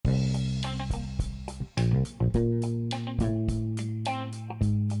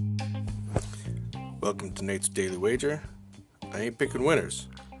Welcome to Nate's Daily Wager. I ain't picking winners,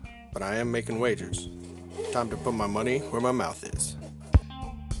 but I am making wagers. Time to put my money where my mouth is.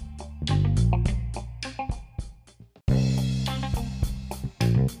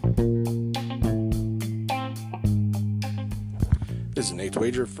 This is Nate's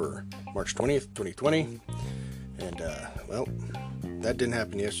Wager for March 20th, 2020. And, that didn't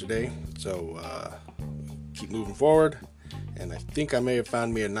happen yesterday, so keep moving forward. And I think I may have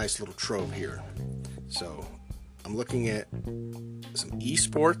found me a nice little trove here. So I'm looking at some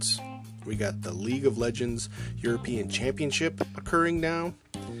esports. We got the League of Legends European Championship occurring now.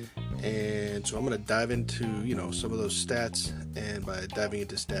 And so I'm going to dive into, some of those stats. And by diving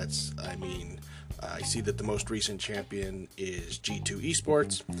into stats, I mean, I see that the most recent champion is G2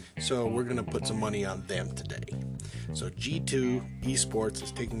 Esports. So we're going to put some money on them today. So G2 Esports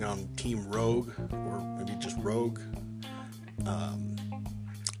is taking on Team Rogue, or maybe just Rogue,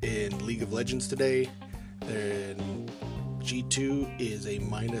 in League of Legends today. Then G2 is a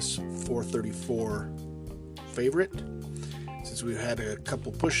minus 434 favorite. Since we've had a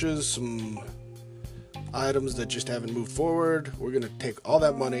couple pushes, some items that just haven't moved forward, we're going to take all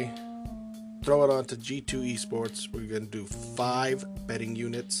that money, throw it onto G2 Esports. We're going to do 5 betting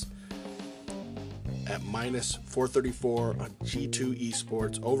units at minus 434 on G2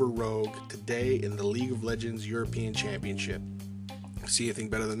 Esports over Rogue today in the League of Legends European Championship. See anything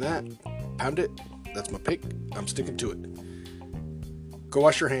better than that? Pound it. That's my pick. I'm sticking to it. Go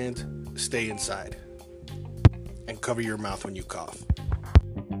wash your hands, stay inside, and cover your mouth when you cough.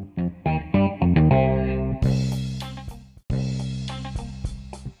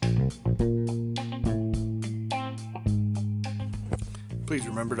 Please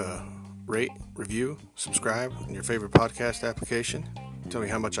remember to rate, review, subscribe in your favorite podcast application. Tell me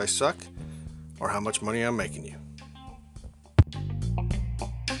how much I suck or how much money I'm making you.